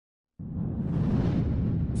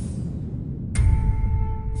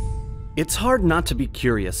It's hard not to be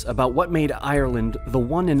curious about what made Ireland the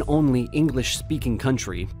one and only English-speaking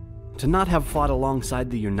country to not have fought alongside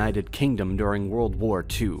the United Kingdom during World War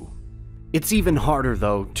II. It's even harder,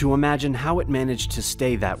 though, to imagine how it managed to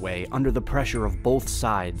stay that way under the pressure of both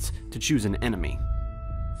sides to choose an enemy.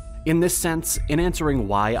 In this sense, in answering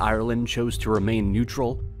why Ireland chose to remain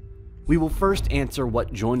neutral, we will first answer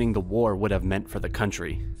what joining the war would have meant for the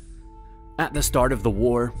country. At the start of the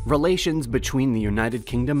war, relations between the United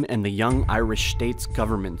Kingdom and the young Irish states'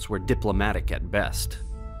 governments were diplomatic at best.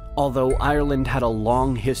 Although Ireland had a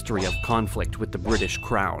long history of conflict with the British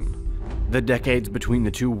Crown, the decades between the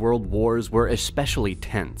two world wars were especially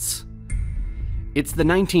tense. It's the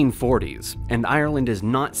 1940s, and Ireland is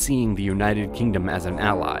not seeing the United Kingdom as an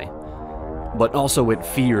ally, but also it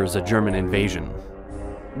fears a German invasion.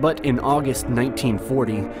 But in August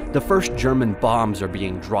 1940, the first German bombs are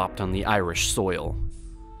being dropped on the Irish soil.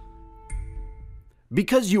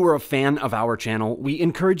 Because you are a fan of our channel, we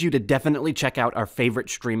encourage you to definitely check out our favorite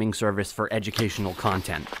streaming service for educational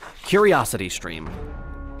content, CuriosityStream.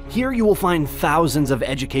 Here you will find thousands of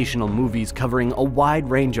educational movies covering a wide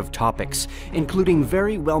range of topics, including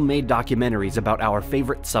very well-made documentaries about our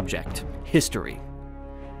favorite subject, history.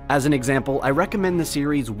 As an example, I recommend the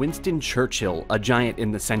series Winston Churchill, A Giant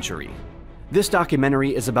in the Century. This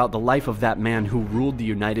documentary is about the life of that man who ruled the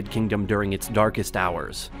United Kingdom during its darkest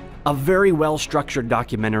hours. A very well-structured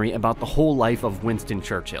documentary about the whole life of Winston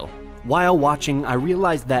Churchill. While watching, I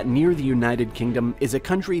realized that near the United Kingdom is a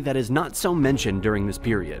country that is not so mentioned during this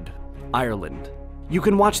period, Ireland. You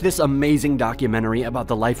can watch this amazing documentary about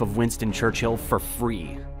the life of Winston Churchill for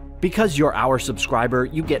free. Because you're our subscriber,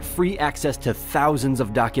 you get free access to thousands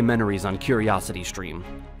of documentaries on CuriosityStream.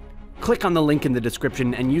 Click on the link in the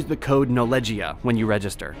description and use the code NOLEGIA when you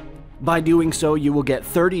register. By doing so, you will get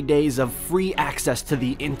 30 days of free access to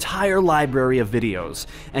the entire library of videos,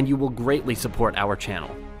 and you will greatly support our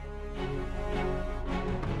channel.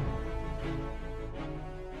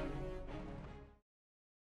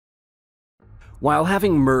 While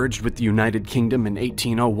having merged with the United Kingdom in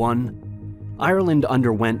 1801, Ireland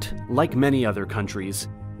underwent, like many other countries,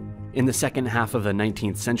 in the second half of the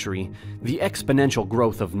 19th century, the exponential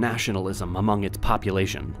growth of nationalism among its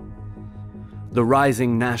population. The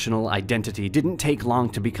rising national identity didn't take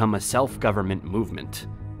long to become a self-government movement.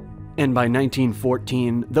 And by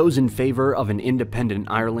 1914, those in favor of an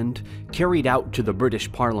independent Ireland carried out to the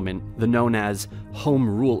British Parliament the known as Home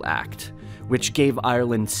Rule Act, which gave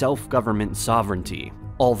Ireland self-government sovereignty,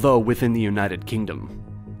 although within the United Kingdom.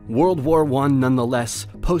 World War I, nonetheless,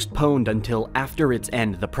 postponed until after its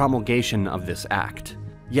end the promulgation of this act.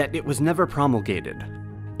 Yet it was never promulgated.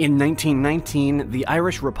 In 1919, the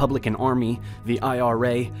Irish Republican Army, the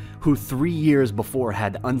IRA, who 3 years before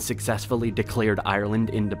had unsuccessfully declared Ireland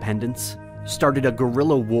independence, started a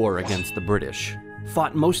guerrilla war against the British.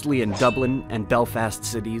 Fought mostly in Dublin and Belfast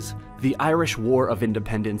cities, the Irish War of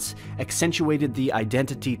Independence accentuated the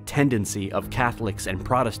identity tendency of Catholics and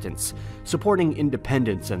Protestants, supporting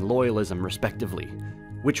independence and loyalism respectively,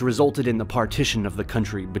 which resulted in the partition of the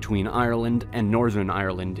country between Ireland and Northern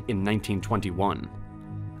Ireland in 1921.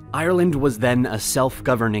 Ireland was then a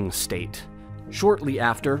self-governing state. Shortly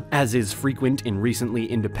after, as is frequent in recently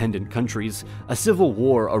independent countries, a civil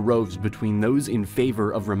war arose between those in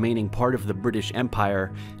favor of remaining part of the British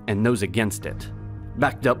Empire and those against it.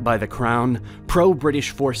 Backed up by the Crown,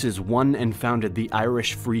 pro-British forces won and founded the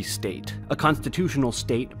Irish Free State, a constitutional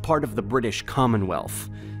state part of the British Commonwealth,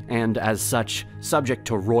 and as such, subject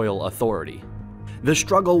to royal authority. The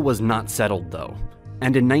struggle was not settled though,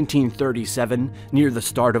 and in 1937, near the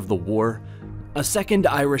start of the war, a second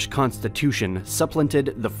Irish constitution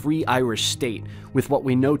supplanted the Free Irish State with what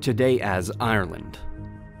we know today as Ireland.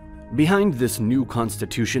 Behind this new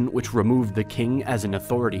constitution, which removed the king as an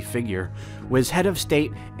authority figure, was head of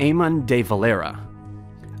state Eamon de Valera,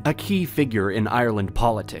 a key figure in Ireland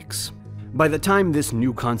politics. By the time this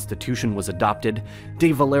new constitution was adopted,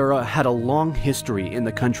 de Valera had a long history in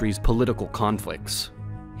the country's political conflicts.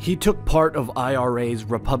 He took part of IRA's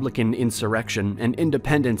Republican insurrection and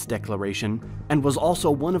independence declaration, and was also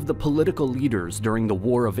one of the political leaders during the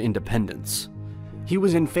War of Independence. He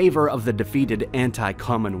was in favor of the defeated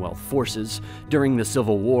anti-Commonwealth forces during the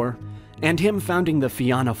Civil War, and him founding the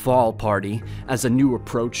Fianna Fáil party as a new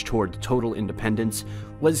approach toward total independence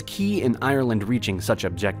was key in Ireland reaching such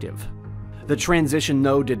objective. The transition,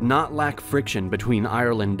 though, did not lack friction between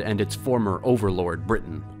Ireland and its former overlord,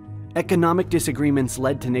 Britain. Economic disagreements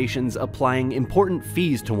led to nations applying important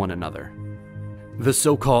fees to one another. The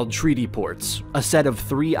so-called treaty ports, a set of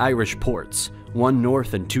 3 Irish ports, 1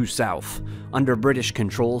 north and 2 south, under British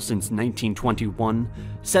control since 1921,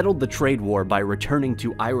 settled the trade war by returning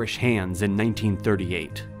to Irish hands in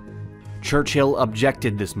 1938. Churchill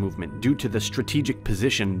objected this movement due to the strategic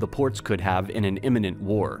position the ports could have in an imminent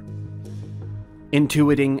war,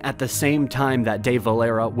 intuiting at the same time that De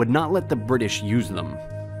Valera would not let the British use them.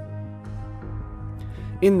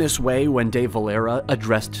 In this way, when De Valera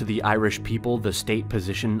addressed to the Irish people the state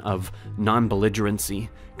position of non-belligerency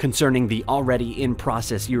concerning the already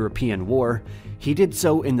in-process European war, he did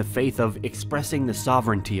so in the faith of expressing the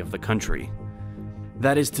sovereignty of the country.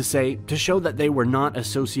 That is to say, to show that they were not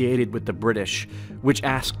associated with the British, which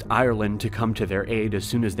asked Ireland to come to their aid as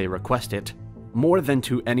soon as they request it, more than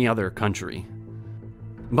to any other country.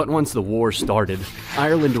 But once the war started,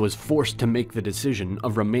 Ireland was forced to make the decision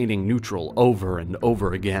of remaining neutral over and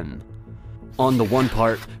over again. On the one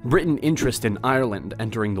part, Britain's interest in Ireland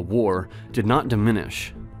entering the war did not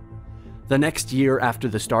diminish. The next year after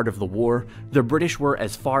the start of the war, the British were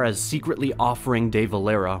as far as secretly offering De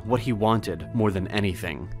Valera what he wanted more than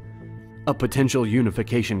anything: a potential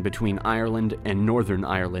unification between Ireland and Northern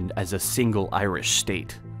Ireland as a single Irish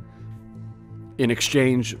state. In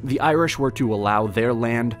exchange, the Irish were to allow their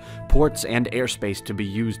land, ports, and airspace to be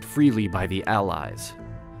used freely by the Allies.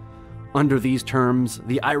 Under these terms,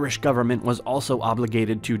 the Irish government was also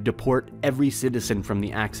obligated to deport every citizen from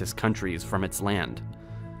the Axis countries from its land.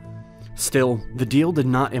 Still, the deal did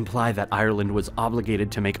not imply that Ireland was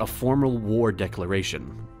obligated to make a formal war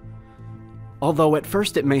declaration. Although at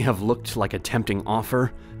first it may have looked like a tempting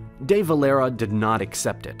offer, De Valera did not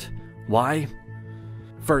accept it. Why?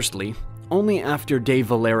 Firstly, only after De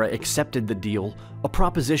Valera accepted the deal, a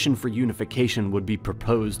proposition for unification would be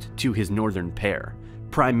proposed to his northern pair,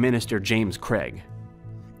 Prime Minister James Craig.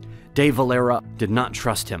 De Valera did not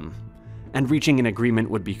trust him, and reaching an agreement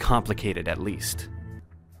would be complicated at least.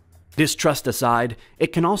 Distrust aside,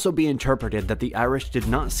 it can also be interpreted that the Irish did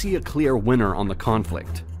not see a clear winner on the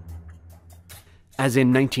conflict. As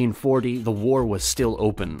in 1940, the war was still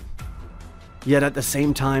open. Yet at the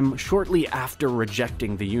same time, shortly after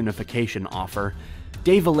rejecting the unification offer,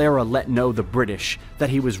 De Valera let know the British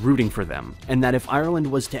that he was rooting for them, and that if Ireland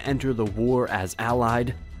was to enter the war as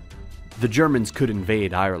allied, the Germans could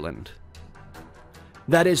invade Ireland.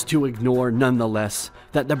 That is to ignore, nonetheless,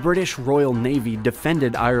 that the British Royal Navy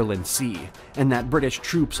defended Ireland Sea, and that British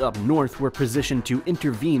troops up north were positioned to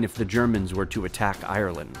intervene if the Germans were to attack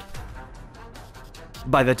Ireland.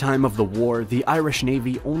 By the time of the war, the Irish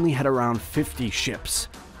Navy only had around 50 ships,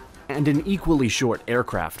 and an equally short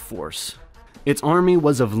aircraft force. Its army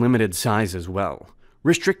was of limited size as well,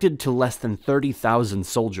 restricted to less than 30,000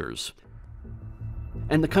 soldiers.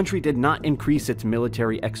 And the country did not increase its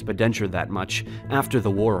military expenditure that much after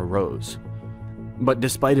the war arose. But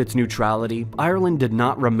despite its neutrality, Ireland did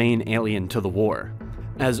not remain alien to the war.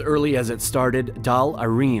 As early as it started, Dáil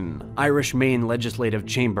Éireann, Irish Main Legislative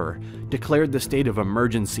Chamber, declared the state of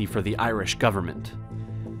emergency for the Irish government.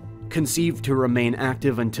 Conceived to remain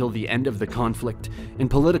active until the end of the conflict, in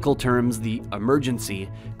political terms, the emergency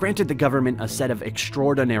granted the government a set of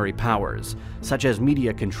extraordinary powers, such as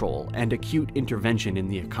media control and acute intervention in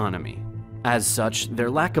the economy. As such,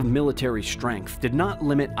 their lack of military strength did not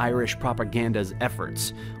limit Irish propaganda's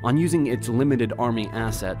efforts on using its limited army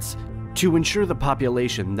assets to ensure the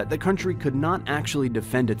population that the country could not actually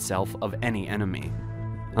defend itself of any enemy.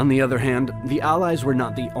 On the other hand, the Allies were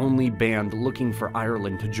not the only band looking for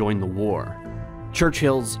Ireland to join the war.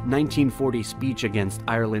 Churchill's 1940 speech against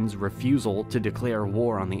Ireland's refusal to declare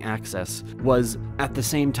war on the Axis was, at the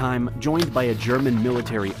same time, joined by a German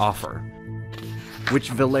military offer, which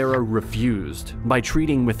Valera refused by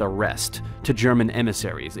treating with arrest to German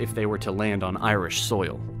emissaries if they were to land on Irish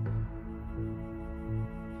soil.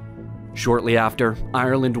 Shortly after,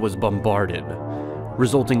 Ireland was bombarded,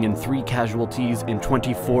 resulting in 3 casualties and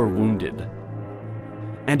 24 wounded.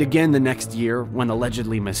 And again the next year, when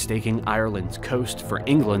allegedly mistaking Ireland's coast for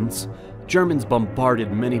England's, Germans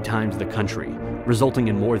bombarded many times the country, resulting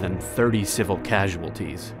in more than 30 civil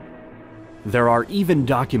casualties. There are even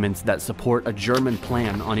documents that support a German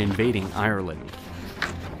plan on invading Ireland.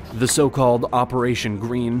 The so-called Operation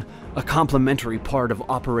Green, a complementary part of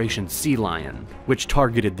Operation Sea Lion, which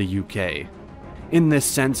targeted the UK. In this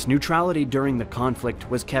sense, neutrality during the conflict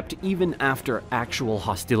was kept even after actual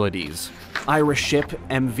hostilities. Irish ship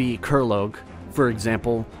MV Curlogue, for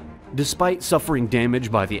example, despite suffering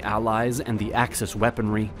damage by the Allies and the Axis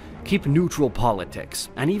weaponry, kept neutral politics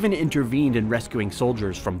and even intervened in rescuing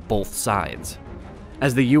soldiers from both sides.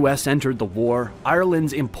 As the US entered the war,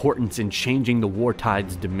 Ireland's importance in changing the war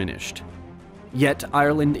tides diminished. Yet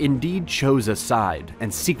Ireland indeed chose a side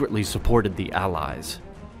and secretly supported the Allies.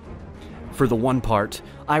 For the one part,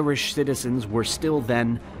 Irish citizens were still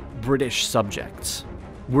then British subjects,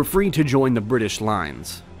 were free to join the British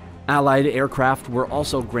lines. Allied aircraft were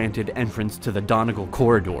also granted entrance to the Donegal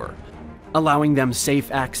corridor, allowing them safe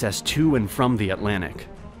access to and from the Atlantic.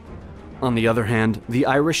 On the other hand, the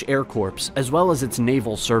Irish Air Corps, as well as its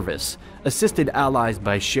naval service, assisted Allies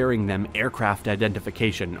by sharing them aircraft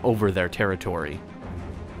identification over their territory.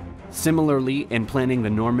 Similarly, in planning the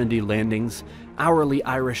Normandy landings, hourly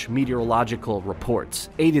Irish meteorological reports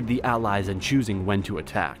aided the Allies in choosing when to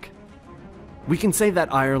attack. We can say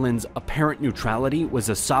that Ireland's apparent neutrality was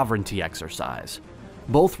a sovereignty exercise,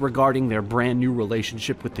 both regarding their brand new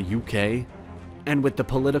relationship with the UK and with the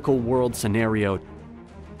political world scenario.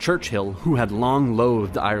 Churchill, who had long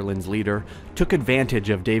loathed Ireland's leader, took advantage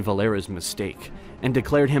of De Valera's mistake and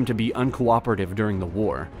declared him to be uncooperative during the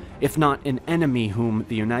war, if not an enemy whom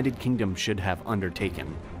the United Kingdom should have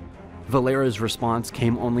undertaken. Valera's response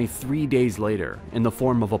came only 3 days later in the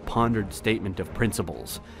form of a pondered statement of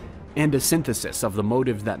principles, and a synthesis of the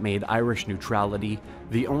motives that made Irish neutrality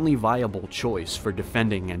the only viable choice for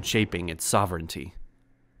defending and shaping its sovereignty.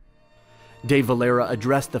 De Valera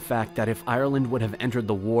addressed the fact that if Ireland would have entered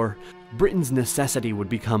the war, Britain's necessity would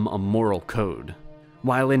become a moral code.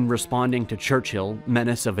 While in responding to Churchill's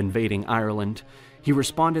menace of invading Ireland, he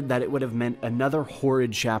responded that it would have meant another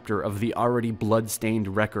horrid chapter of the already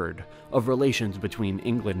blood-stained record of relations between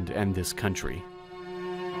England and this country.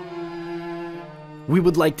 We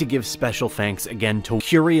would like to give special thanks again to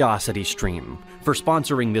CuriosityStream for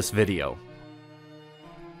sponsoring this video.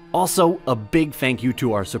 Also, a big thank you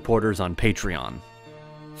to our supporters on Patreon.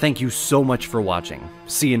 Thank you so much for watching.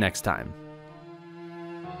 See you next time.